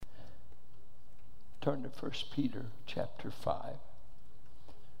turn to 1 Peter chapter 5.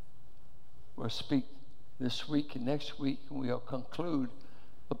 We'll speak this week and next week, and we'll conclude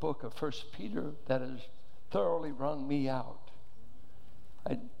the book of 1 Peter that has thoroughly wrung me out.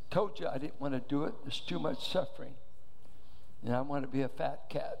 I told you I didn't want to do it. There's too much suffering. And I want to be a fat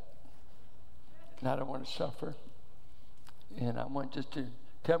cat. And I don't want to suffer. And I want just to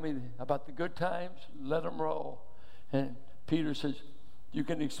tell me about the good times, let them roll. And Peter says, you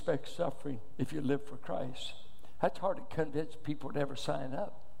can expect suffering if you live for Christ. That's hard to convince people to ever sign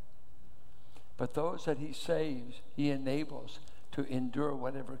up. But those that he saves, he enables to endure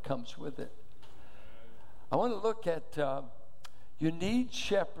whatever comes with it. I want to look at, you need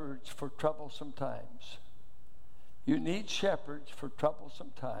shepherds for troublesome times. You need shepherds for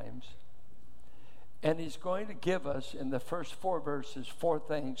troublesome times. And he's going to give us in the first 4 verses 4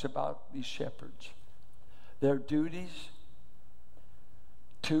 things about these shepherds. Their duties.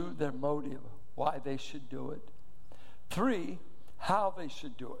 2, their motive, why they should do it. 3, how they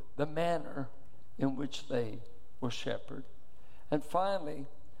should do it, the manner in which they will shepherd. And finally,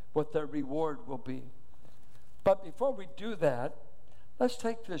 what their reward will be. But before we do that, let's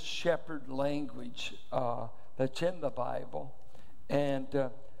take this shepherd language that's in the Bible and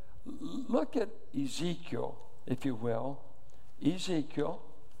look at Ezekiel, if you will. Ezekiel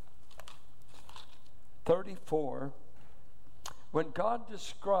 34. When God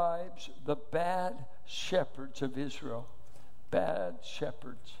describes the bad shepherds of Israel, bad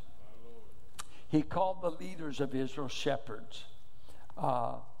shepherds, he called the leaders of Israel shepherds,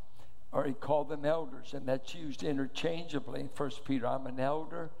 or he called them elders, and that's used interchangeably in 1 Peter. I'm an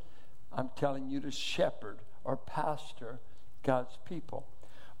elder. I'm telling you to shepherd or pastor God's people.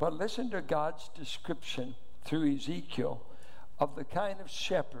 But listen to God's description through Ezekiel of the kind of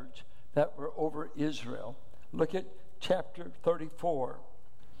shepherds that were over Israel. Look at chapter 34.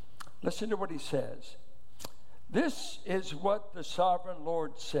 Listen to what he says. This is what the sovereign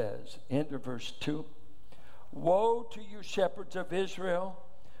Lord says. End of verse 2. Woe to you, shepherds of Israel,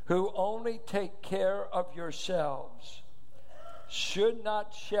 who only take care of yourselves. Should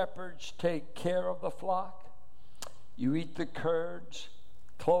not shepherds take care of the flock? You eat the curds,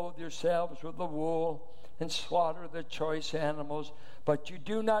 clothe yourselves with the wool, and slaughter the choice animals, but you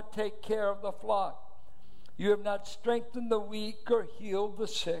do not take care of the flock. You have not strengthened the weak or healed the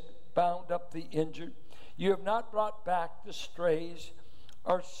sick, bound up the injured. You have not brought back the strays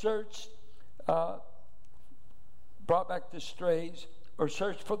or brought back the strays or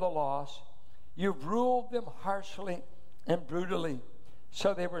searched for the lost. You've ruled them harshly and brutally,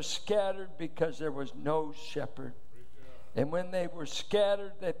 so they were scattered because there was no shepherd. And when they were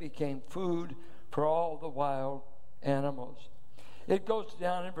scattered, they became food for all the wild animals. It goes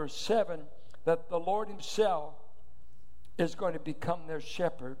down in verse 7 that the Lord himself is going to become their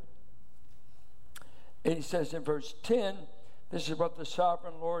shepherd. And he says in verse 10, this is what the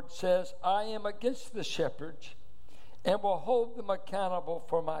sovereign Lord says, I am against the shepherds and will hold them accountable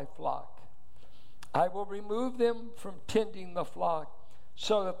for my flock. I will remove them from tending the flock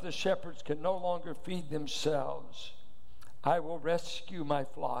so that the shepherds can no longer feed themselves. I will rescue my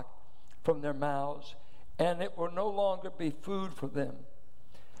flock from their mouths, and it will no longer be food for them.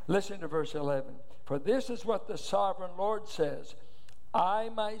 Listen to verse 11. For this is what the sovereign Lord says, I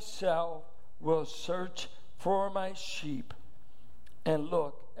myself will search for my sheep and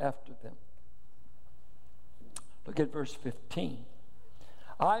look after them. Look at verse 15.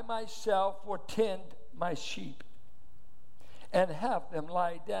 I myself will tend my sheep and have them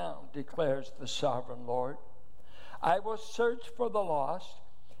lie down, declares the sovereign Lord. I will search for the lost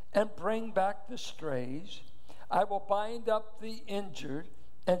and bring back the strays. I will bind up the injured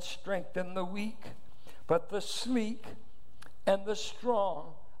and strengthen the weak. But the sleek and the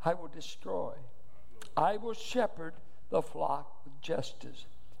strong I will destroy. I will shepherd the flock with justice.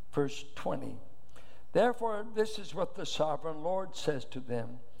 Verse 20. Therefore, this is what the sovereign Lord says to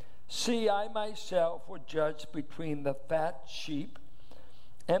them. See, I myself will judge between the fat sheep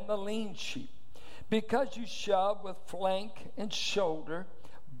and the lean sheep. Because you shove with flank and shoulder,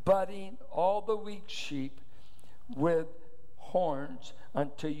 butting all the weak sheep with horns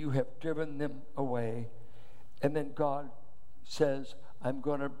until you have driven them away. And then God says, I'm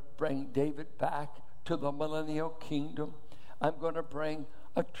going to bring David back to the millennial kingdom. I'm going to bring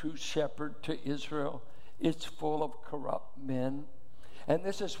a true shepherd to Israel. It's full of corrupt men. And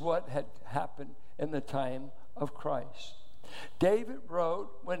this is what had happened in the time of Christ. David wrote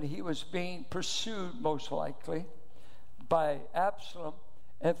when he was being pursued, most likely, by Absalom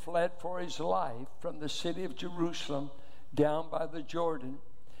and fled for his life from the city of Jerusalem down by the Jordan.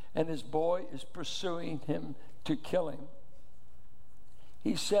 And his boy is pursuing him to kill him.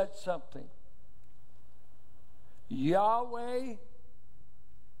 He said something. Yahweh,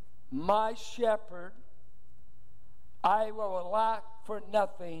 my shepherd, I will lack for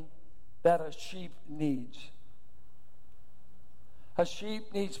nothing that a sheep needs. A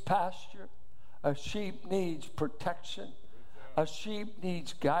sheep needs pasture. A sheep needs protection. A sheep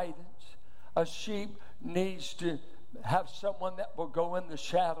needs guidance. A sheep needs to have someone that will go in the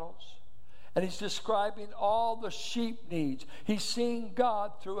shadows. And he's describing all the sheep needs. He's seeing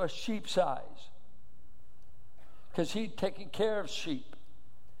God through a sheep's eyes, because he's taking care of sheep.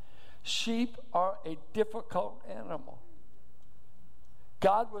 Sheep are a difficult animal.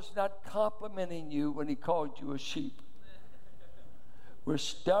 God was not complimenting you when he called you a sheep. We're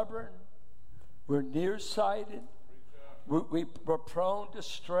stubborn. We're nearsighted. We're prone to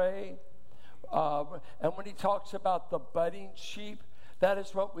stray. And when he talks about the budding sheep, that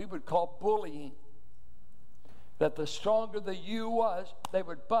is what we would call bullying. That the stronger the ewe was, they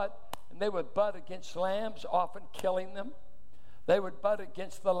would butt, and they would butt against lambs, often killing them. They would butt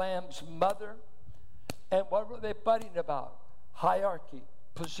against the lamb's mother. And what were they butting about? Hierarchy,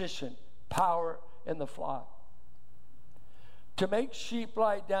 position, power in the flock. To make sheep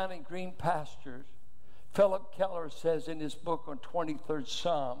lie down in green pastures, Philip Keller says in his book on 23rd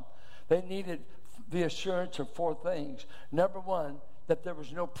Psalm, they needed the assurance of four things. Number one, that there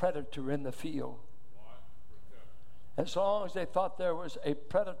was no predator in the field. As long as they thought there was a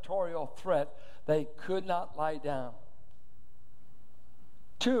predatorial threat, they could not lie down.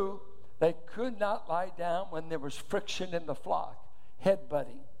 Two, they could not lie down when there was friction in the flock,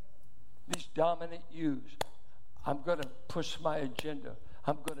 headbutting. These dominant ewes. I'm going to push my agenda.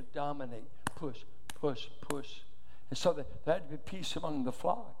 I'm going to dominate. Push, push, push. And so there had to be peace among the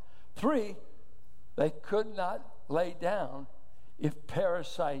flock. Three, they could not lay down if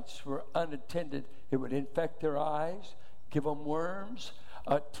parasites were unattended. It would infect their eyes, give them worms.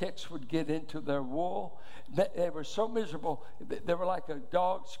 Ticks would get into their wool. They were so miserable. They were like a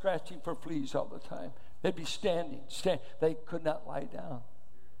dog scratching for fleas all the time. They'd be standing. They could not lie down.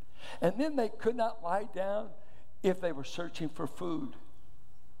 And then they could not lie down if they were searching for food.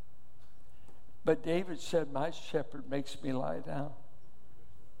 But David said, my shepherd makes me lie down.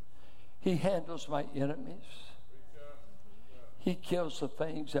 He handles my enemies. He kills the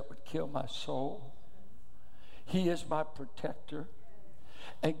things that would kill my soul. He is my protector.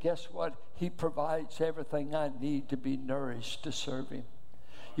 And guess what? He provides everything I need to be nourished to serve him.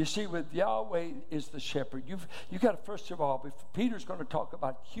 You see, with Yahweh is the shepherd. You've got to, first of all, Peter's going to talk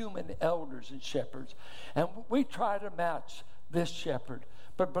about human elders and shepherds. And we try to match this shepherd.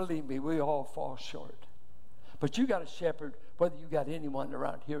 But believe me, we all fall short. But you got a shepherd, whether you got anyone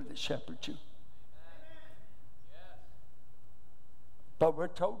around here that shepherds you. But we're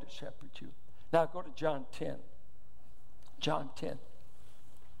told to shepherd you. Now go to John 10. John 10.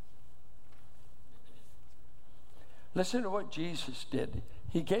 Listen to what Jesus did.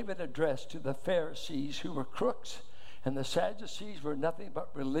 He gave an address to the Pharisees, who were crooks, and the Sadducees were nothing but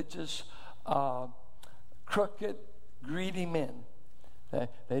religious, crooked, greedy men. They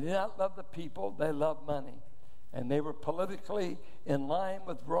did not love the people. They loved money. And they were politically in line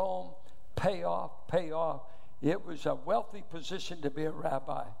with Rome. Pay off, pay off. It was a wealthy position to be a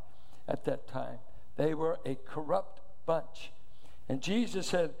rabbi at that time. They were a corrupt bunch. And Jesus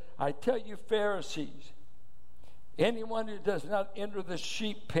said, I tell you, Pharisees, anyone who does not enter the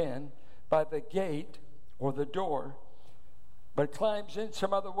sheep pen by the gate or the door, but climbs in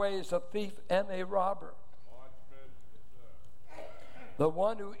some other way, is a thief and a robber. The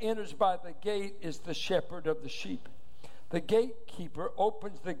one who enters by the gate is the shepherd of the sheep. The gatekeeper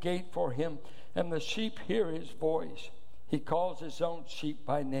opens the gate for him, and the sheep hear his voice. He calls his own sheep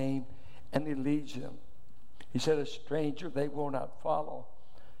by name, and he leads them. He said, a stranger they will not follow.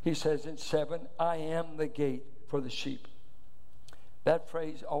 He says in 7, I am the gate for the sheep. That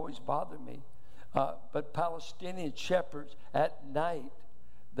phrase always bothered me. But Palestinian shepherds at night,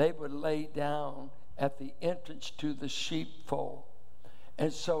 they would lay down at the entrance to the sheepfold.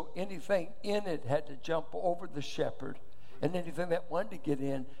 And so anything in it had to jump over the shepherd, and anything that wanted to get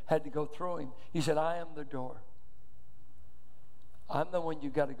in had to go through him. He said, I am the door. I'm the one you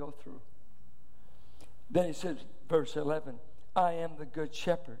got to go through. Then he says, verse 11, I am the good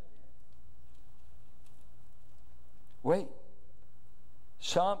shepherd. Wait.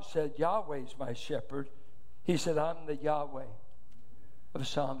 Psalm said, Yahweh's my shepherd. He said, I'm the Yahweh of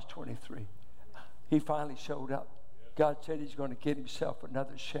Psalms 23. He finally showed up. God said he's going to get himself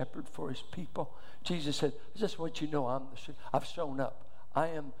another shepherd for his people. Jesus said, I just want you to know I've shown up. I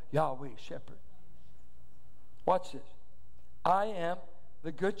am Yahweh's shepherd. Watch this. I am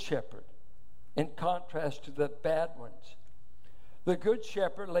the good shepherd, in contrast to the bad ones. The good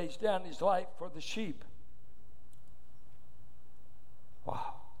shepherd lays down his life for the sheep.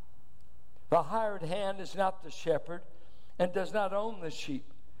 Wow. The hired hand is not the shepherd and does not own the sheep.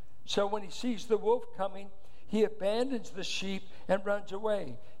 So when he sees the wolf coming, he abandons the sheep and runs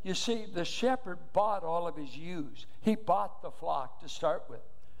away. You see, the shepherd bought all of his ewes. He bought the flock to start with.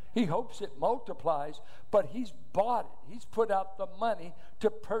 He hopes it multiplies, but he's bought it. He's put out the money to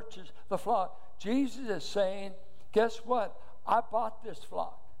purchase the flock. Jesus is saying, guess what? I bought this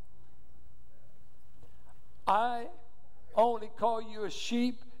flock. I only call you a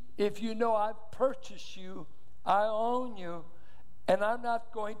sheep if you know I've purchased you, I own you, and I'm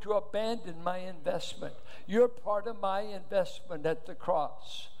not going to abandon my investment. You're part of my investment at the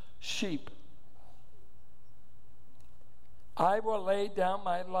cross. Sheep. I will lay down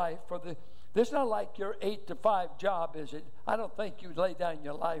my life for the... This is not like your 8 to 5 job, is it? I don't think you lay down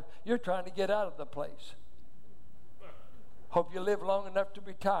your life. You're trying to get out of the place. Hope you live long enough to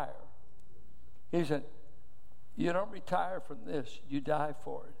retire. He said, you don't retire from this. You die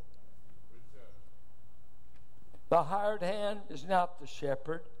for it. The hired hand is not the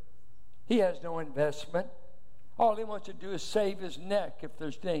shepherd. He has no investment. All he wants to do is save his neck if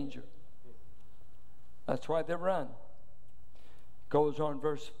there's danger. That's why they run. Goes on,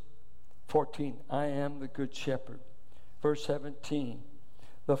 verse 14. I am the good shepherd. Verse 17.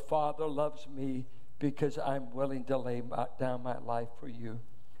 The Father loves me because I'm willing to lay down my life for you.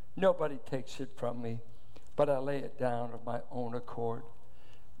 Nobody takes it from me, but I lay it down of my own accord.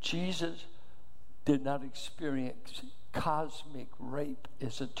 Jesus did not experience cosmic rape,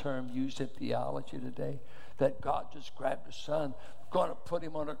 is a term used in theology today, that God just grabbed his son, going to put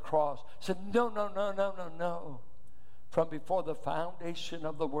him on a cross. Said, no. From before the foundation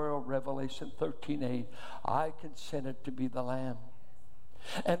of the world, Revelation 13:8, I consented to be the lamb.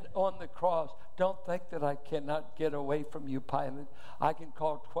 And on the cross, don't think that I cannot get away from you, Pilate. I can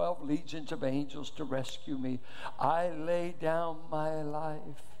call 12 legions of angels to rescue me. I lay down my life.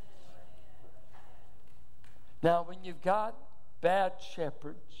 Now, when you've got bad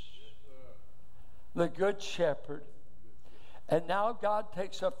shepherds, the good shepherd, and now God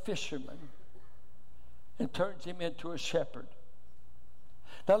takes a fisherman and turns him into a shepherd.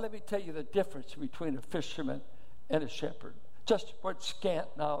 Now, let me tell you the difference between a fisherman and a shepherd. Just what scant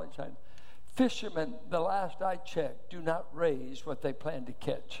knowledge I know. Fishermen, the last I checked, do not raise what they plan to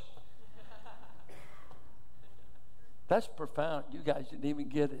catch. That's profound. You guys didn't even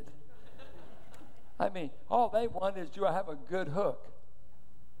get it. I mean, all they want is, do I have a good hook?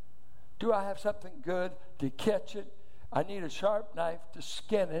 Do I have something good to catch it? I need a sharp knife to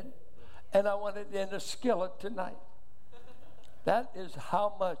skin it, and I want it in a skillet tonight. That is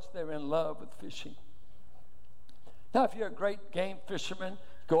how much they're in love with fishing. Now, if you're a great game fisherman,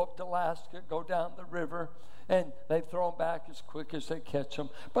 go up to Alaska, go down the river, and they throw them back as quick as they catch them.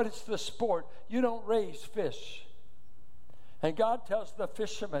 But it's the sport. You don't raise fish. And God tells the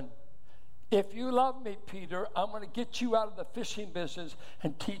fisherman, if you love me, Peter, I'm going to get you out of the fishing business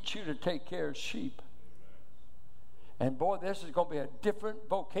and teach you to take care of sheep. And boy, this is going to be a different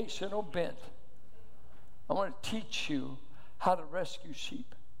vocational bent. I want to teach you how to rescue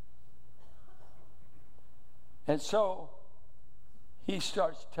sheep. And so he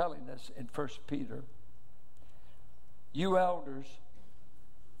starts telling us in 1 Peter, you elders,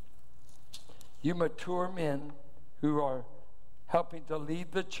 you mature men who are helping to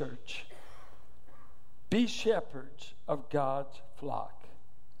lead the church, be shepherds of God's flock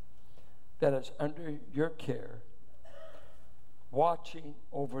that is under your care, watching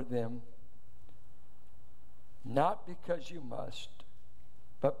over them, not because you must,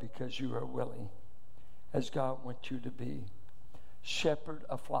 but because you are willing, as God wants you to be. Shepherd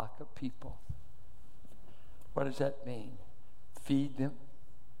a flock of people. What does that mean? Feed them,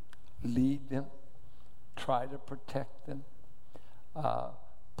 lead them, try to protect them,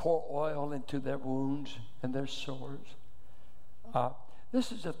 pour oil into their wounds and their sores.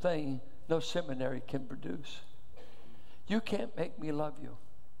 This is a thing no seminary can produce. You can't make me love you.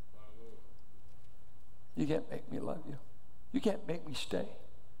 You can't make me love you. You can't make me stay.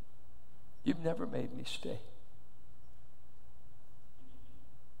 You've never made me stay.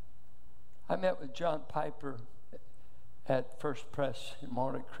 I met with John Piper at First Press in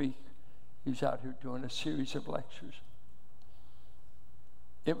Walnut Creek. He was out here doing a series of lectures.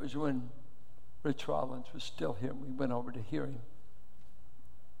 It was when Rich Rollins was still here. We went over to hear him.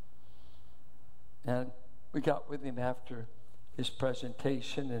 And we got with him after his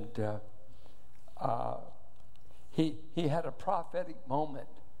presentation, and he had a prophetic moment.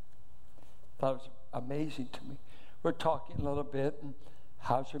 That was amazing to me. We're talking a little bit, and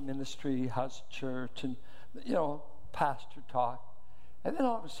how's your ministry, how's church, and, pastor talk. And then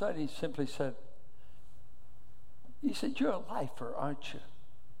all of a sudden he simply said, He said, you're a lifer, aren't you?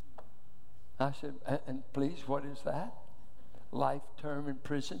 I said, and please, what is that? Life term in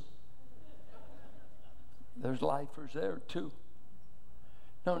prison? There's lifers there too.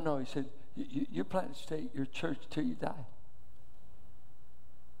 No, he said, you plan to stay at your church till you die.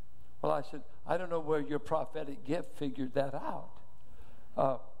 Well, I said, I don't know where your prophetic gift figured that out.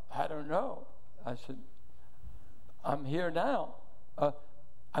 I don't know. I said, I'm here now.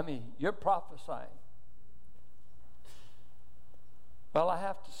 You're prophesying. Well, I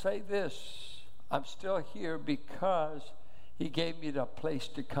have to say this. I'm still here because he gave me the place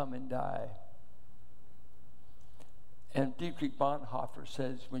to come and die. And Dietrich Bonhoeffer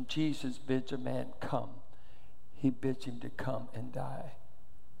says, when Jesus bids a man come, he bids him to come and die.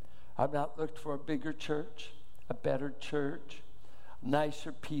 I've not looked for a bigger church, a better church,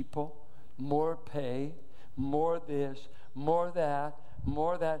 nicer people, more pay, more this, more that,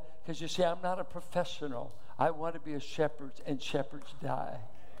 more that. Because you see, I'm not a professional. I want to be a shepherd, and shepherds die.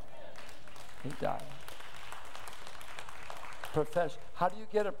 They die. How do you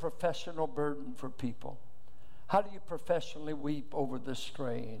get a professional burden for people? How do you professionally weep over the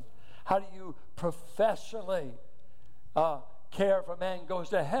strain? How do you professionally care if a man goes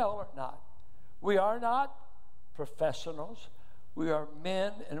to hell or not? We are not professionals. We are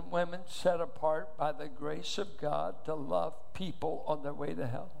men and women set apart by the grace of God to love people on their way to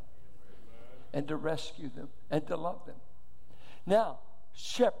hell and to rescue them and to love them. Now,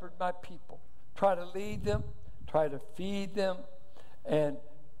 shepherd my people. Try to lead them, try to feed them, and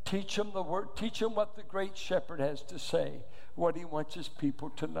teach them the word. Teach them what the great shepherd has to say, what he wants his people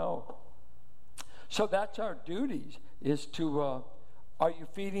to know. So that's our duties, is to, are you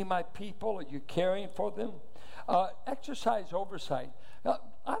feeding my people? Are you caring for them? Exercise oversight.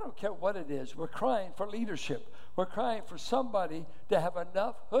 I don't care what it is. We're crying for leadership. We're crying for somebody to have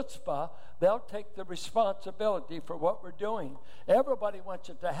enough chutzpah. They'll take the responsibility for what we're doing. Everybody wants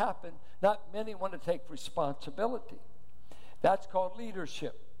it to happen. Not many want to take responsibility. That's called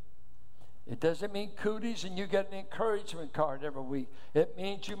leadership. It doesn't mean cooties and you get an encouragement card every week. It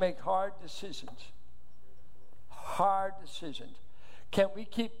means you make hard decisions. Hard decisions. Can we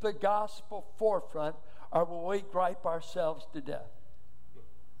keep the gospel forefront, or will we gripe ourselves to death?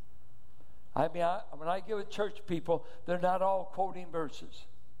 When I give with church people, they're not all quoting verses.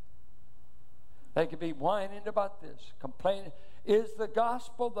 They could be whining about this, complaining. Is the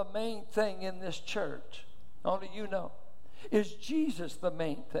gospel the main thing in this church? Only you know. Is Jesus the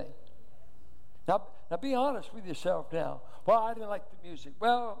main thing? Now be honest with yourself now. Well, I didn't like the music.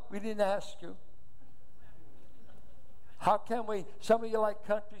 Well, we didn't ask you. How can we, some of you like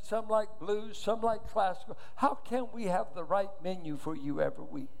country, some like blues, some like classical. How can we have the right menu for you every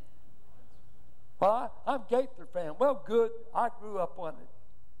week? Well, I'm Gaither fan. Well, good. I grew up on it.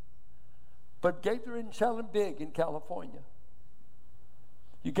 But Gaither isn't selling big in California.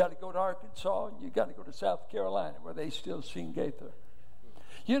 You got to go to Arkansas, and you got to go to South Carolina, where they still sing Gaither.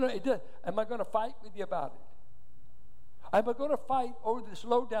 You know, am I going to fight with you about it? Am I going to fight over this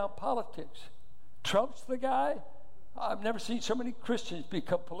low-down politics? Trump's the guy? I've never seen so many Christians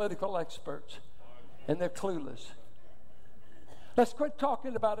become political experts, and they're clueless. Let's quit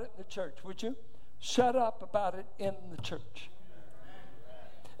talking about it in the church, would you? Shut up about it in the church.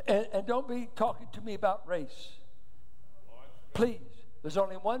 And don't be talking to me about race. Please. There's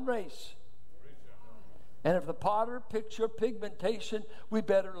only one race. And if the potter picks your pigmentation, we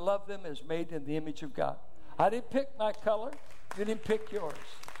better love them as made in the image of God. I didn't pick my color. You didn't pick yours.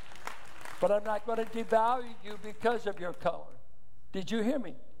 But I'm not going to devalue you because of your color. Did you hear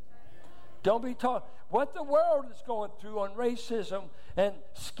me? Don't be talking. What the world is going through on racism and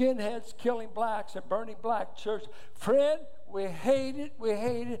skinheads killing blacks and burning black churches. Friend, we hate it. We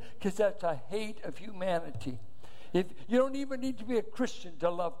hate it because that's a hate of humanity. If you don't even need to be a Christian to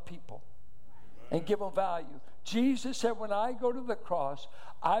love people and give them value. Jesus said, when I go to the cross,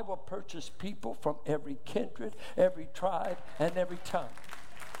 I will purchase people from every kindred, every tribe, and every tongue.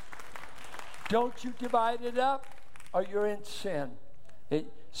 Don't you divide it up, or you're in sin.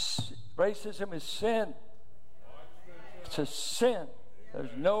 Racism is sin. It's a sin. There's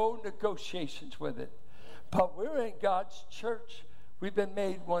no negotiations with it. But we're in God's church. We've been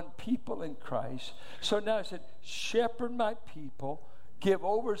made one people in Christ. So now I said, shepherd my people, give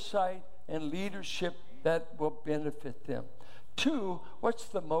oversight and leadership that will benefit them. 2, what's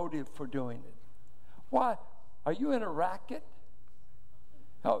the motive for doing it? Why? Are you in a racket?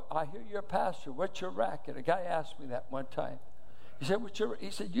 Oh, I hear you're a pastor. What's your racket? A guy asked me that one time. He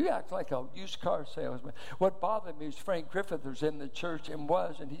said, you act like a used car salesman. What bothered me was Frank Griffith was in the church and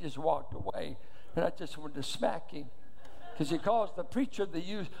he just walked away. And I just wanted to smack him. Because he calls the preacher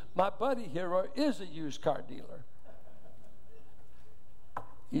my buddy here is a used car dealer.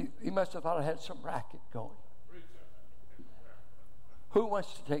 He must have thought I had some racket going. Who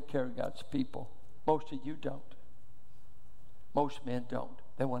wants to take care of God's people? Most of you don't. Most men don't.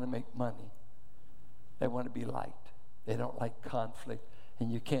 They want to make money. They want to be liked. They don't like conflict.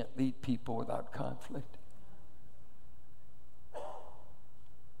 And you can't lead people without conflict.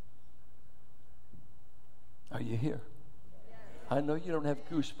 Are you here? I know you don't have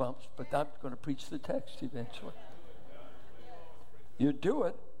goosebumps, but I'm going to preach the text eventually. You do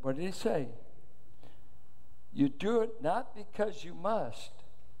it. What did he say? You do it not because you must.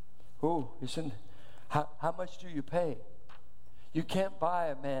 Oh, how much do you pay? You can't buy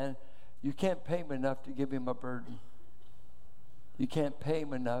a man. You can't pay him enough to give him a burden. You can't pay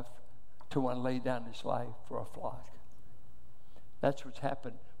him enough to want to lay down his life for a flock. That's what's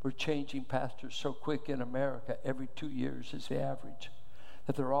happened. We're changing pastors so quick in America. Every 2 years is the average.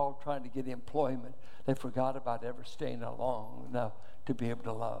 That they're all trying to get employment. They forgot about ever staying long enough to be able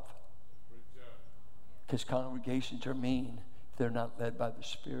to love. Because congregations are mean if they're not led by the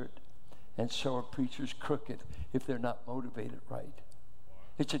Spirit. And so are preachers crooked if they're not motivated right.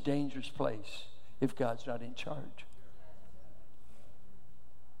 It's a dangerous place if God's not in charge.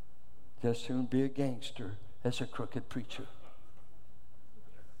 Just soon be a gangster as a crooked preacher.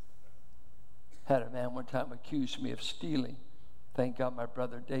 Had a man one time accuse me of stealing. Thank God my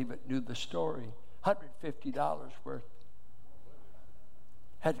brother David knew the story. $150 worth.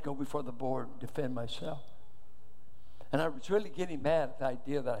 Had to go before the board and defend myself. And I was really getting mad at the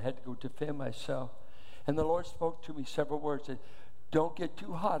idea that I had to go defend myself. And the Lord spoke to me several words. Said, don't get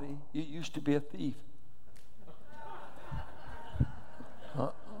too haughty. You used to be a thief.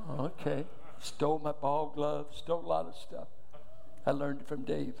 Okay. Stole my ball gloves. Stole a lot of stuff. I learned it from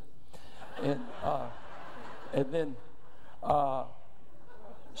Dave. And then,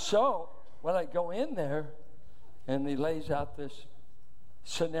 so when I go in there and he lays out this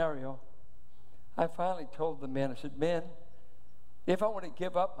scenario, I finally told the men, I said, men, if I want to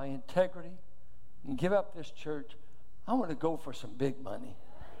give up my integrity and give up this church, I want to go for some big money.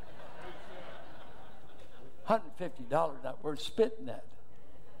 $150 not worth spitting at.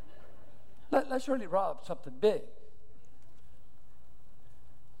 Let's really rob something big.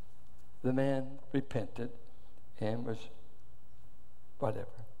 The man repented and was whatever.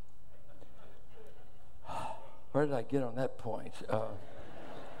 Where did I get on that point?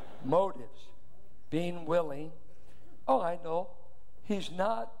 Motives. Being willing. Oh, I know. He's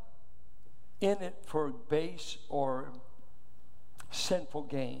not in it for base or sinful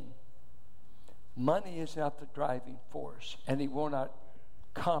gain. Money is not the driving force, and he will not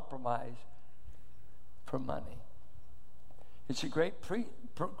compromise for money. It's a great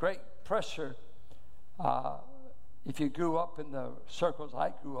pressure. If you grew up in the circles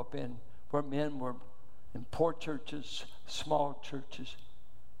I grew up in, where men were in poor churches, small churches,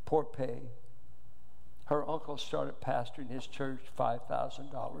 poor pay. Her uncle started pastoring his church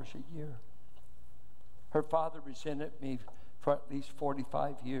 $5,000 a year. Her father resented me for at least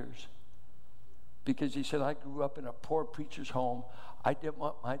 45 years because he said, I grew up in a poor preacher's home. I didn't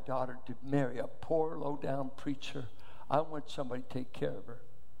want my daughter to marry a poor, low-down preacher. I want somebody to take care of her.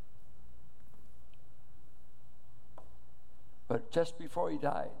 But just before he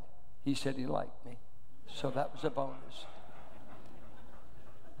died, he said he liked me. So that was a bonus.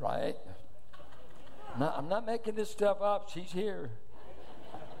 Right? I'm not making this stuff up. She's here.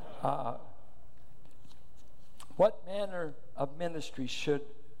 What manner of ministry should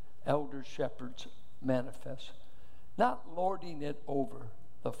elder shepherds manifest? Not lording it over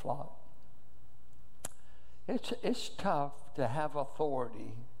the flock. It's tough to have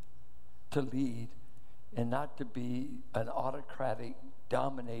authority to lead and not to be an autocratic,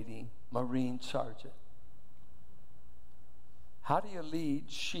 dominating Marine sergeant. How do you lead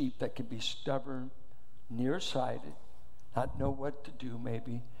sheep that can be stubborn, nearsighted, not know what to do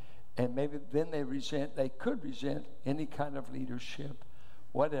maybe, and maybe then they could resent any kind of leadership,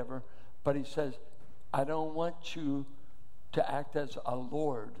 whatever. But he says, I don't want you to act as a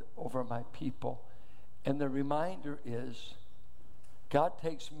lord over my people. And the reminder is, God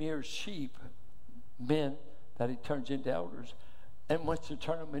takes mere sheep, men that he turns into elders, and wants to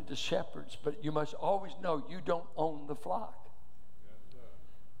turn them into shepherds. But you must always know you don't own the flock.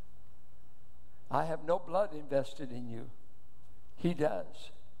 I have no blood invested in you. He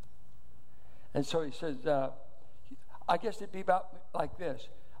does. And so he says, I guess it'd be about like this.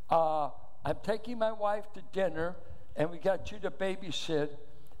 I'm taking my wife to dinner, and we got you to babysit.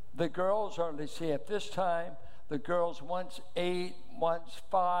 The girls are, let's see, at this time, the girls, one's 8, one's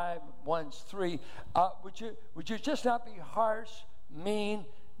 5, one's 3. Would you just not be harsh, mean,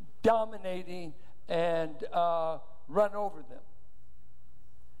 dominating, and run over them?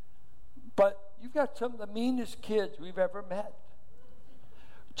 But you've got some of the meanest kids we've ever met.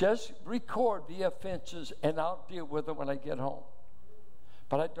 Just record the offenses, and I'll deal with them when I get home.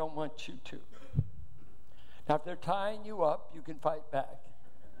 But I don't want you to. Now, if they're tying you up, you can fight back.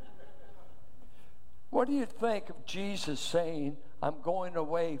 What do you think of Jesus saying, I'm going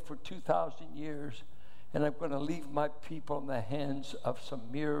away for 2,000 years, and I'm going to leave my people in the hands of some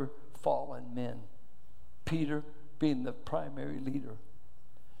mere fallen men? Peter being the primary leader.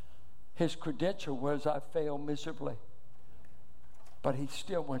 His credential was, I failed miserably. But he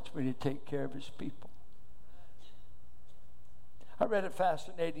still wants me to take care of his people. I read a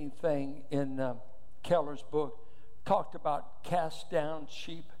fascinating thing in Keller's book. Talked about cast down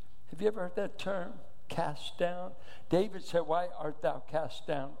sheep. Have you ever heard that term? Cast down? David said, why art thou cast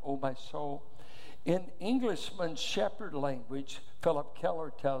down, O my soul? In Englishman's shepherd language, Philip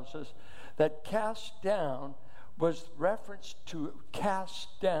Keller tells us that cast down was reference to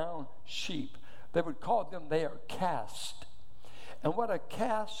cast down sheep. They would call them, they are cast. And what a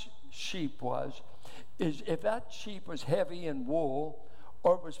cast sheep was, is if that sheep was heavy in wool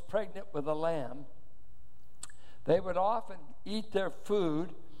or was pregnant with a lamb, they would often eat their food,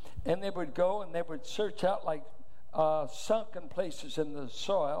 and they would go and they would search out like sunken places in the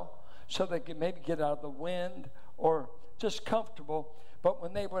soil so they could maybe get out of the wind or just comfortable. But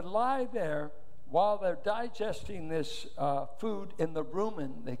when they would lie there, while they're digesting this food in the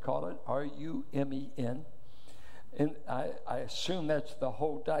rumen, they call it, R-U-M-E-N, and I assume that's the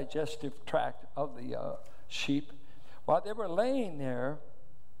whole digestive tract of the sheep. While they were laying there,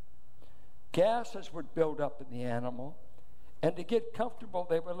 gases would build up in the animal, and to get comfortable,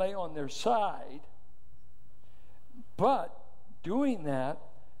 they would lay on their side. But doing that,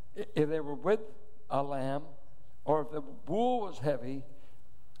 if they were with a lamb, or if the wool was heavy,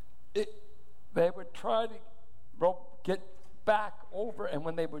 they would try to get back over, and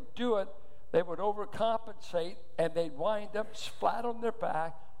when they would do it, they would overcompensate, and they'd wind up flat on their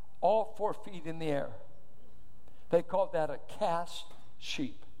back, all 4 feet in the air. They called that a cast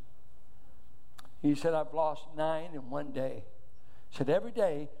sheep. He said, I've lost 9 in one day. He said, every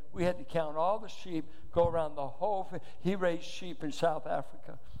day we had to count all the sheep, go around the whole thing. He raised sheep in South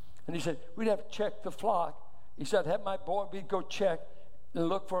Africa. And he said, we'd have to check the flock. He said, have my boy, we'd go check and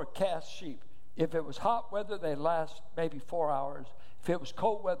look for a cast sheep. If it was hot weather, they'd last maybe 4 hours. If it was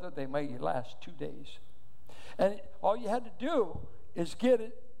cold weather, they may last 2 days. And all you had to do is get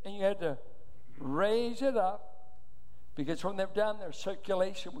it, and you had to raise it up, because when they're down there,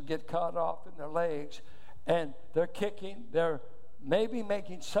 circulation would get caught off in their legs, and they're kicking, they're maybe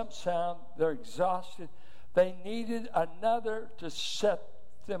making some sound, they're exhausted. They needed another to set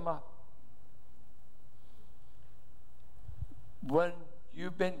them up. When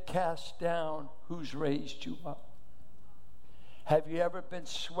you've been cast down, who's raised you up? Have you ever been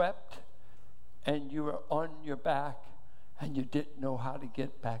swept and you were on your back and you didn't know how to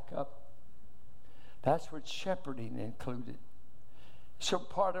get back up? That's what shepherding included. So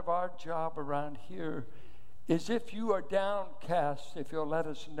part of our job around here is, if you are downcast, if you'll let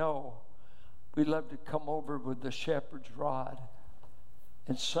us know, we'd love to come over with the shepherd's rod,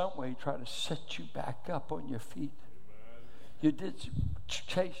 in some way try to set you back up on your feet. You did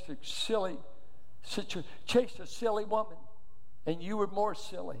chase a silly woman, and you were more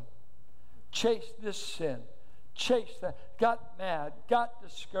silly. Chase this sin. Chase that. Got mad. Got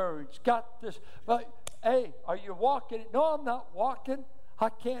discouraged. Got this. But, hey, are you walking? No, I'm not walking. I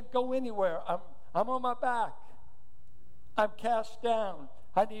can't go anywhere. I'm on my back. I'm cast down.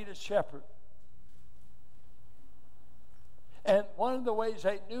 I need a shepherd. And one of the ways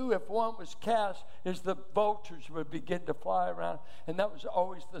they knew if one was cast is the vultures would begin to fly around. And that was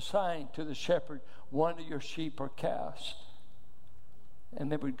always the sign to the shepherd, one of your sheep are cast.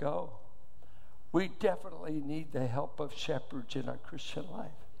 And they would go. We definitely need the help of shepherds in our Christian life.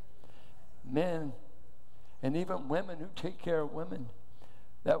 Men and even women who take care of women,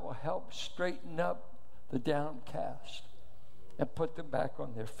 that will help straighten up the downcast and put them back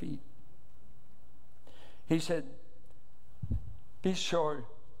on their feet. He said, be sure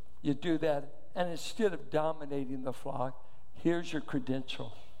you do that. And instead of dominating the flock, here's your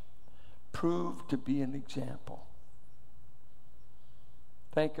credential. Prove to be an example.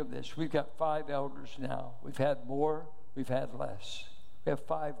 Think of this. We've got 5 elders now. We've had more. We've had less. We have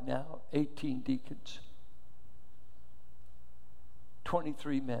 5 now. 18 deacons.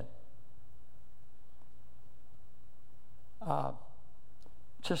 23 men.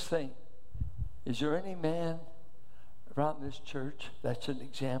 Just think, is there any man around this church that's an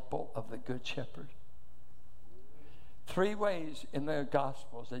example of the Good Shepherd? 3 ways in the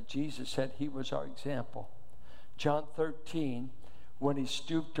Gospels that Jesus said he was our example. John 13, when he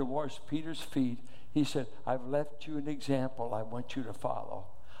stooped to wash Peter's feet, he said, I've left you an example I want you to follow.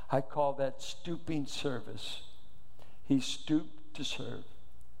 I call that stooping service. He stooped to serve.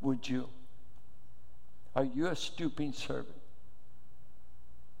 Would you? Are you a stooping servant?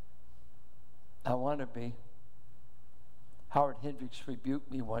 I want to be. Howard Hendricks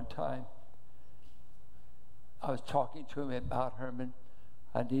rebuked me one time. I was talking to him about Herman.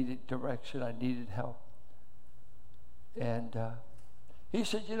 I needed direction. I needed help. And he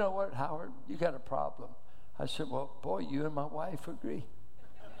said, you know what, Howard, you got a problem. I said, well, boy, you and my wife agree.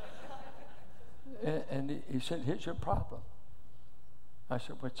 and he said, here's your problem. I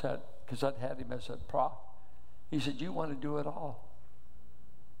said, what's that? Because I'd had him as a prof. He said, you want to do it all.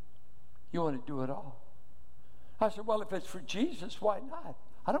 You want to do it all. I said, well, if it's for Jesus, why not?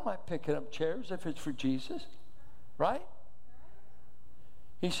 I don't mind picking up chairs if it's for Jesus. Right?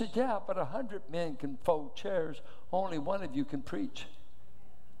 He said, yeah, but 100 men can fold chairs. Only one of you can preach.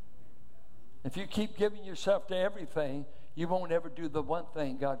 If you keep giving yourself to everything, you won't ever do the one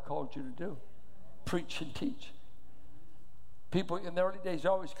thing God called you to do. Preach and teach. People in the early days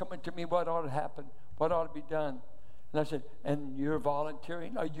always coming to me, what ought to happen? What ought to be done? And I said, and you're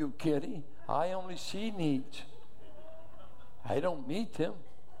volunteering? Are you kidding? I only see needs. I don't meet them.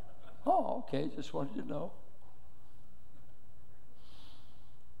 Oh, okay, just wanted you to know.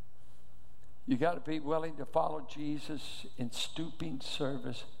 You got to be willing to follow Jesus in stooping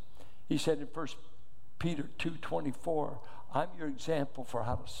service. He said in 1 Peter 2:24, I'm your example for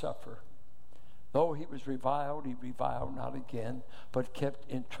how to suffer. Though he was reviled, he reviled not again, but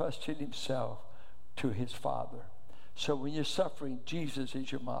kept entrusting himself to his Father. So when you're suffering, Jesus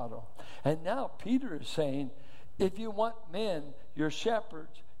is your model. And now Peter is saying, if you want men, your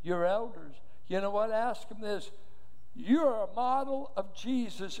shepherds, your elders, you know what? Ask them this. You're a model of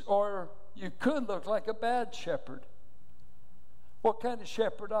Jesus, or you could look like a bad shepherd. What kind of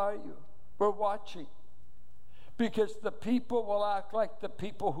shepherd are you? We're watching. Because the people will act like the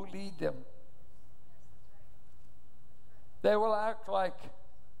people who lead them. They will act like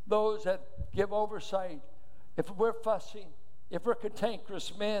those that give oversight. If we're fussing, if we're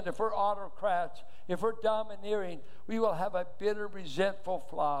cantankerous men, if we're autocrats, if we're domineering, we will have a bitter, resentful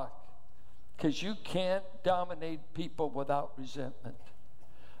flock. Because you can't dominate people without resentment.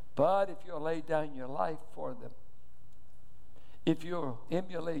 But if you'll lay down your life for them, if you'll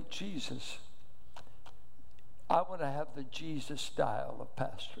emulate Jesus, I want to have the Jesus style of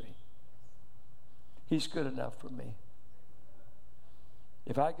pastoring. He's good enough for me.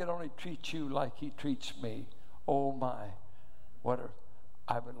 If I could only treat you like he treats me, oh my,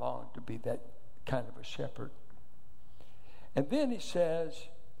 I would long to be that kind of a shepherd. And then he says,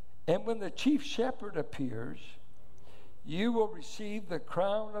 and when the chief shepherd appears, you will receive the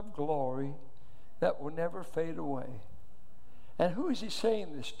crown of glory that will never fade away. And who is he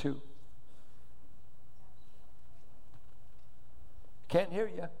saying this to? Can't hear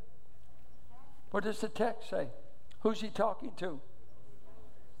you. What does the text say? Who's he talking to?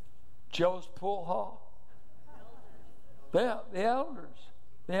 Joe's pool hall? The elders.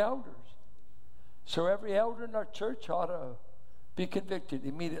 The elders. So every elder in our church ought to be convicted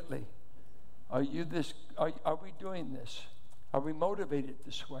immediately. Are we doing this? Are we motivated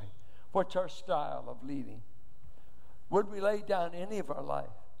this way? What's our style of leading? Would we lay down any of our life?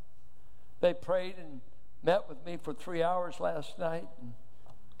 They prayed and met with me for 3 hours last night. And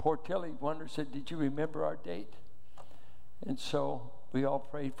poor Tilly said, did you remember our date? And so we all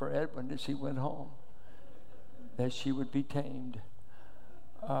prayed for Edwin as he went home, that she would be tamed.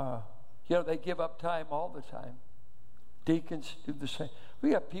 They give up time all the time. Deacons do the same.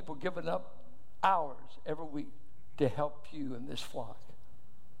 We have people giving up hours every week to help you in this flock.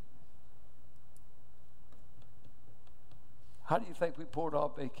 How do you think we pulled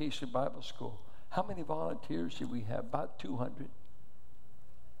off Vacation Bible School? How many volunteers did we have? About 200.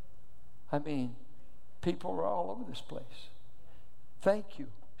 I mean, people were all over this place. Thank you,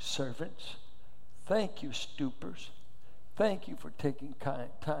 servants. Thank you, stoopers. Thank you for taking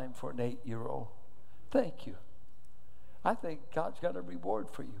time for an 8-year-old. Thank you. I think God's got a reward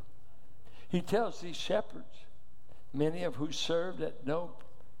for you. He tells these shepherds, many of who served at no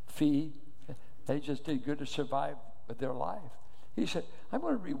fee, they just did good to survive with their life. He said, I'm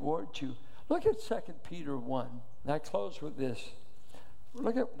going to reward you. Look at 2 Peter 1. And I close with this.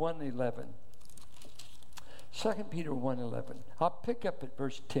 Look at 1:11. 2 Peter 1:11. I'll pick up at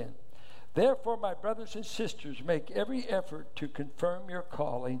verse 10. Therefore, my brothers and sisters, make every effort to confirm your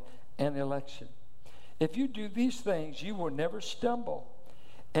calling and election. If you do these things, you will never stumble,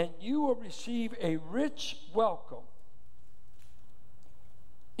 and you will receive a rich welcome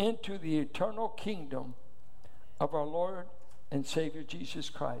into the eternal kingdom of our Lord and Savior Jesus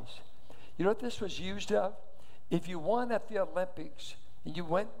Christ. You know what this was used of? If you won at the Olympics and you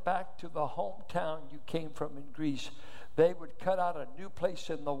went back to the hometown you came from in Greece, they would cut out a new place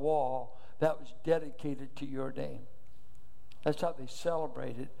in the wall that was dedicated to your name. That's how they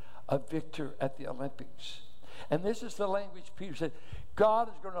celebrated a victor at the Olympics. And this is the language Peter said, God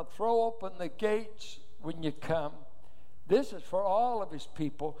is going to throw open the gates when you come. This is for all of his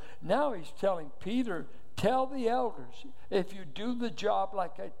people. Now he's telling Peter, tell the elders, if you do the job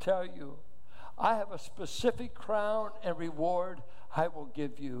like I tell you, I have a specific crown and reward I will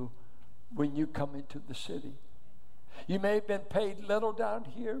give you when you come into the city. You may have been paid little down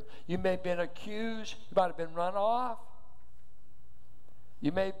here. You may have been accused. You might have been run off.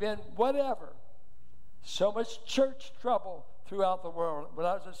 You may have been whatever. So much church trouble throughout the world. When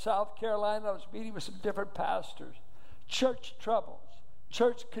I was in South Carolina, I was meeting with some different pastors. Church troubles,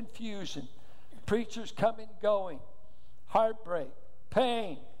 church confusion, preachers coming, going, heartbreak,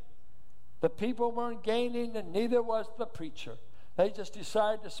 pain. The people weren't gaining, and neither was the preacher. They just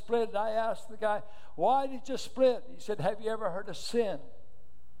decided to split. And I asked the guy, why did you split? He said, have you ever heard of sin?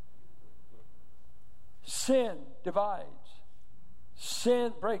 Sin divides.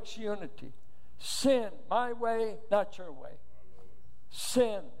 Sin breaks unity. Sin, my way, not your way.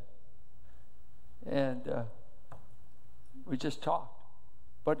 Sin. And we just talked.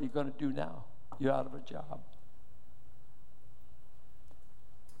 What are you going to do now? You're out of a job.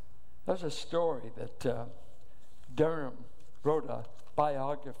 There's a story that Durham wrote a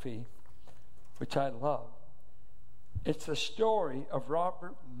biography, which I love. It's the story of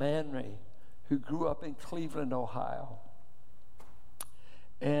Robert Manry, who grew up in Cleveland, Ohio.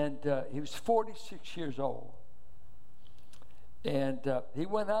 And he was 46 years old. And he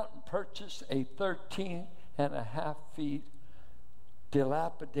went out and purchased a 13.5 feet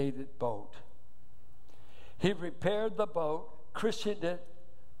dilapidated boat. He repaired the boat, christened it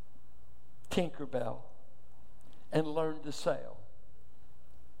Tinkerbell, and learned to sail.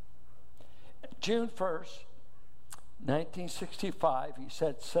 June 1st, 1965, he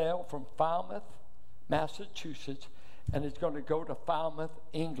set sail from Falmouth, Massachusetts, and is going to go to Falmouth,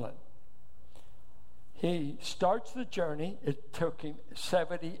 England. He starts the journey. It took him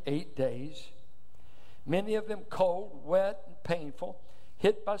 78 days, many of them cold, wet, and painful,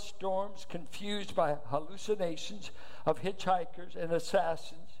 hit by storms, confused by hallucinations of hitchhikers and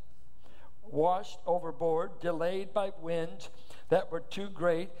assassins, washed overboard, delayed by winds that were too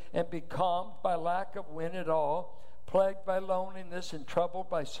great, and becalmed by lack of wind at all, plagued by loneliness and troubled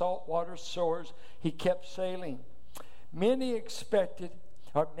by saltwater sores, he kept sailing. Manry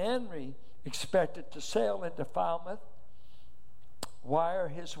expected to sail into Falmouth, wire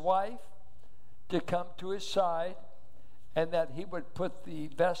his wife to come to his side, and that he would put the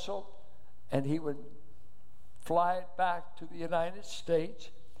vessel and he would fly it back to the United States,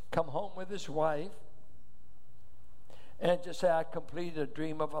 come home with his wife, and just say, I completed a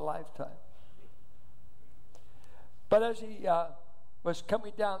dream of a lifetime. But as he was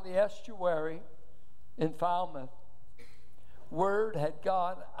coming down the estuary in Falmouth, word had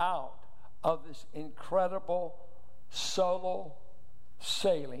gone out of this incredible solo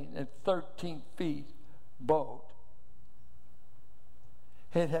sailing in 13 feet boat.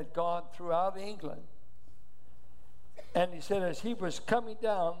 It had gone throughout England. And he said as he was coming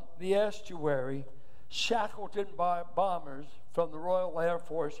down the estuary, Shackleton bombers from the Royal Air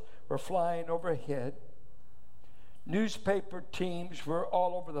Force were flying overhead. Newspaper teams were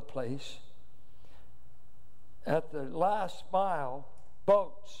all over the place. At the last mile,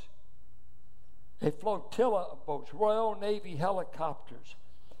 boats, a flotilla of boats, Royal Navy helicopters,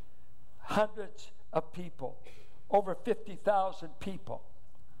 hundreds of people, over 50,000 people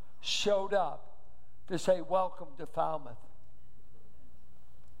showed up to say, welcome to Falmouth.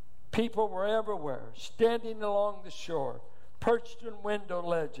 People were everywhere, standing along the shore, perched in window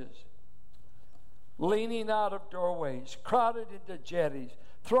ledges, leaning out of doorways, crowded into jetties,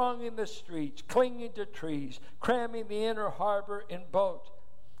 thronging the streets, clinging to trees, cramming the inner harbor in boats.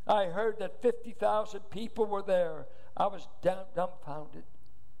 I heard that 50,000 people were there. I was dumbfounded.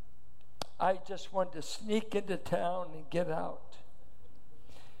 I just wanted to sneak into town and get out.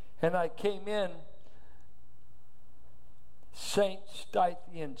 And I came in. St.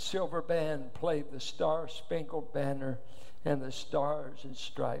 Stithian Silver Band played the Star-Spangled Banner and the Stars and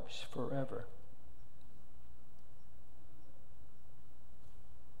Stripes Forever.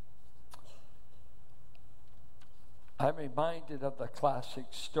 I'm reminded of the classic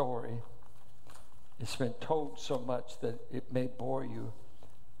story. It's been told so much that it may bore you,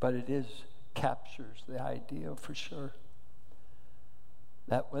 but captures the idea for sure.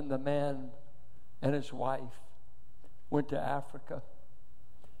 That when the man and his wife went to Africa.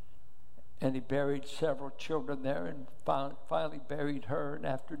 And he buried several children there and finally buried her. And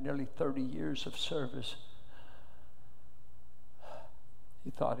after nearly 30 years of service, he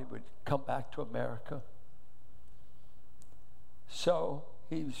thought he would come back to America. So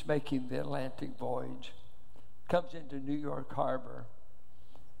he was making the Atlantic voyage. Comes into New York Harbor.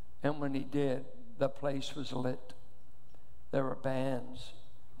 And when he did, the place was lit. There were bands.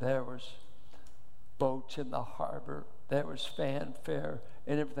 There was boats in the harbor. There was fanfare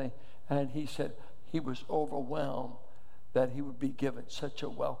and everything. And he said he was overwhelmed that he would be given such a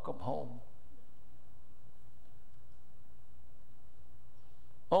welcome home.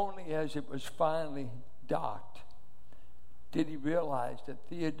 Only as it was finally docked did he realize that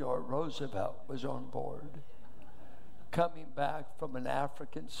Theodore Roosevelt was on board, coming back from an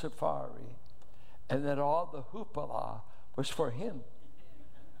African safari, and that all the hoopla was for him.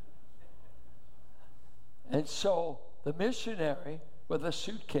 And so the missionary, with a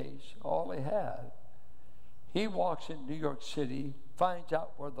suitcase, all he had, he walks in New York City, finds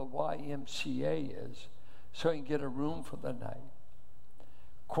out where the YMCA is, so he can get a room for the night.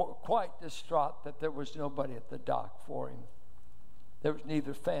 Quite distraught that there was nobody at the dock for him. There was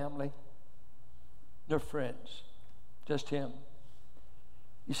neither family nor friends, just him.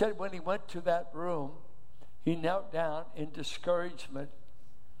 He said when he went to that room, he knelt down in discouragement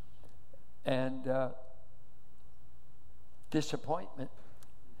and disappointment.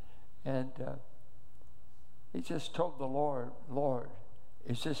 And he just told the Lord, Lord,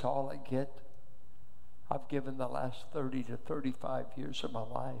 is this all I get? I've given the last 30 to 35 years of my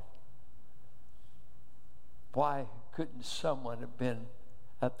life. Why couldn't someone have been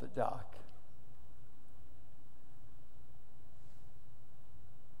at the dock?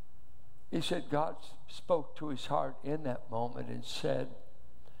 He said God spoke to his heart in that moment and said,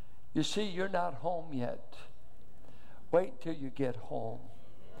 you see, you're not home yet. Wait until you get home.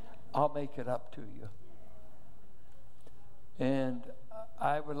 I'll make it up to you. And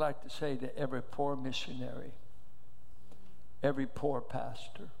I would like to say to every poor missionary, every poor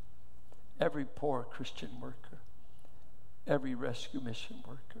pastor, every poor Christian worker, every rescue mission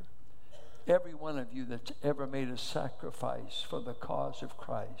worker, every one of you that's ever made a sacrifice for the cause of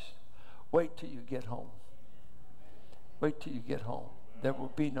Christ, wait till you get home. Wait till you get home. There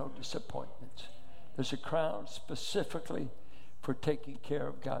will be no disappointments. There's a crown specifically for taking care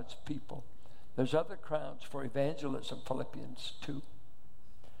of God's people. There's other crowns for evangelism, Philippians 2.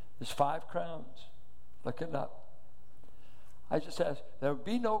 There's 5 crowns. Look it up. I just ask, there will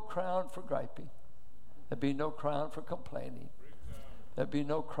be no crown for griping. There'll be no crown for complaining. There'll be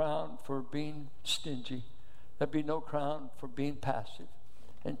no crown for being stingy. There'll be no crown for being passive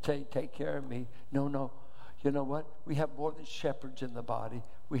and take care of me. No. You know what? We have more than shepherds in the body.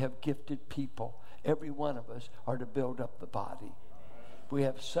 We have gifted people. Every one of us are to build up the body. We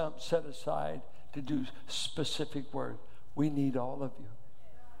have some set aside to do specific work. We need all of you.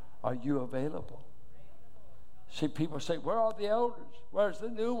 Are you available? See, people say, where are the elders? Where's the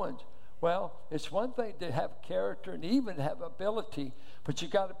new ones? Well, it's one thing to have character and even have ability, but you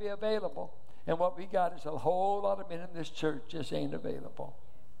got to be available. And what we got is a whole lot of men in this church just ain't available.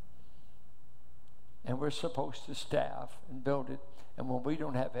 And we're supposed to staff and build it. And when we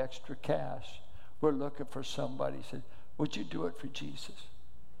don't have extra cash, we're looking for somebody who says, would you do it for Jesus?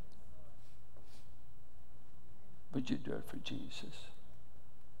 Would you do it for Jesus?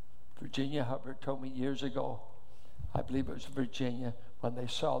 Virginia Hubbard told me years ago, I believe it was Virginia, when they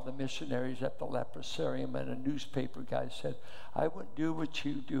saw the missionaries at the leprosarium, and a newspaper guy said, I wouldn't do what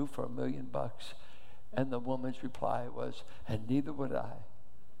you do for $1 million. And the woman's reply was, and neither would I,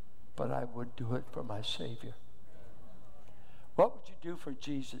 but I would do it for my Savior. What would you do for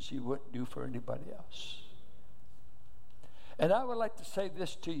Jesus you wouldn't do for anybody else? And I would like to say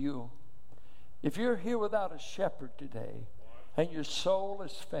this to you. If you're here without a shepherd today, and your soul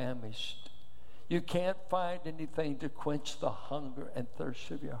is famished, you can't find anything to quench the hunger and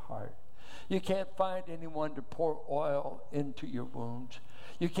thirst of your heart. You can't find anyone to pour oil into your wounds.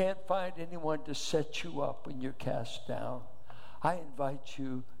 You can't find anyone to set you up when you're cast down. I invite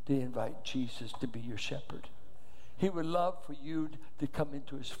you to invite Jesus to be your shepherd. He would love for you to come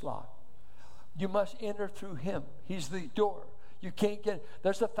into his flock. You must enter through him. He's the door. You can't get,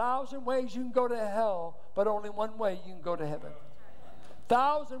 there's 1,000 ways you can go to hell, but only one way you can go to heaven.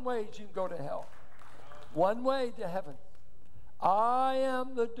 1,000 ways you can go to hell. One way to heaven. I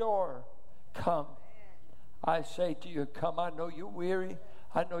am the door. Come. I say to you, come. I know you're weary.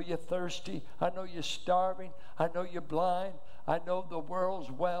 I know you're thirsty. I know you're starving. I know you're blind. I know the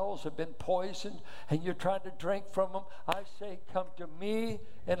world's wells have been poisoned and you're trying to drink from them. I say, come to me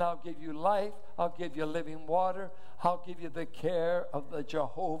and I'll give you life. I'll give you living water. I'll give you the care of the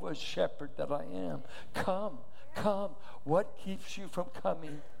Jehovah Shepherd that I am. Come, come. What keeps you from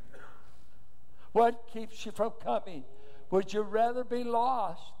coming? What keeps you from coming? Would you rather be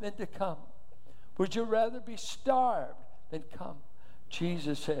lost than to come? Would you rather be starved than come?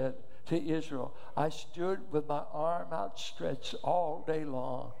 Jesus said to Israel, I stood with my arm outstretched all day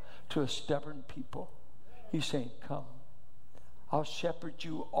long to a stubborn people. He's saying, come. I'll shepherd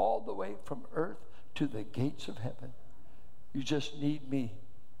you all the way from earth to the gates of heaven. You just need me.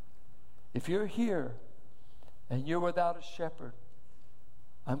 If you're here and you're without a shepherd,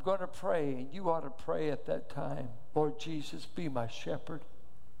 I'm going to pray, and you ought to pray at that time. Lord Jesus, be my shepherd.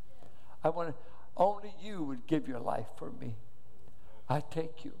 Only you would give your life for me. I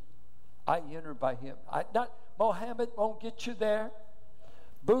take you. I enter by him. Mohammed won't get you there.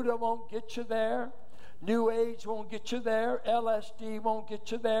 Buddha won't get you there. New Age won't get you there. LSD won't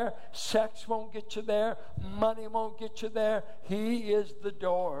get you there. Sex won't get you there. Money won't get you there. He is the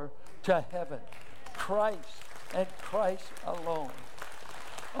door to heaven. Christ and Christ alone.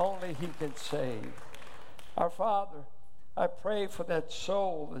 Only he can save. Our Father, I pray for that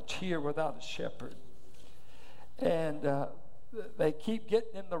soul that's here without a shepherd. And they keep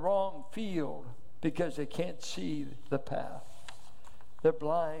getting in the wrong field because they can't see the path. They're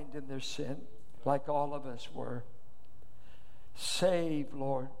blind in their sin, like all of us were. Save,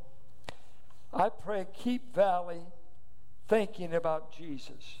 Lord. I pray, keep Valley thinking about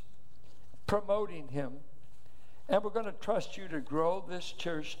Jesus, promoting him. And we're going to trust you to grow this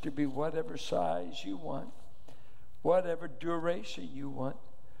church to be whatever size you want, whatever duration you want.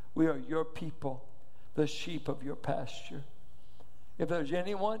 We are your people, the sheep of your pasture. If there's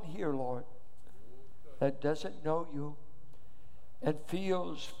anyone here, Lord, that doesn't know you and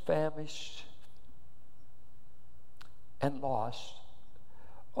feels famished and lost,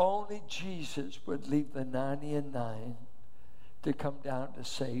 only Jesus would leave the 99 to come down to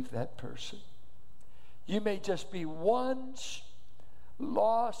save that person. You may just be one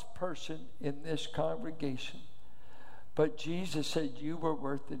lost person in this congregation, but Jesus said you were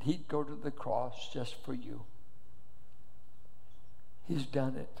worth it. He'd go to the cross just for you. He's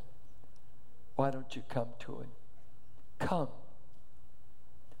done it. Why don't you come to him? Come.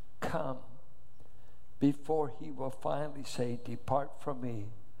 Come. Before he will finally say, depart from me.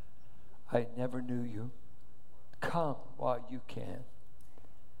 I never knew you. Come while you can.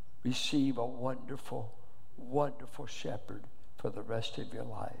 Receive a wonderful, wonderful shepherd for the rest of your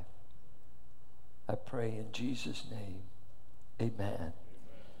life. I pray in Jesus' name. Amen.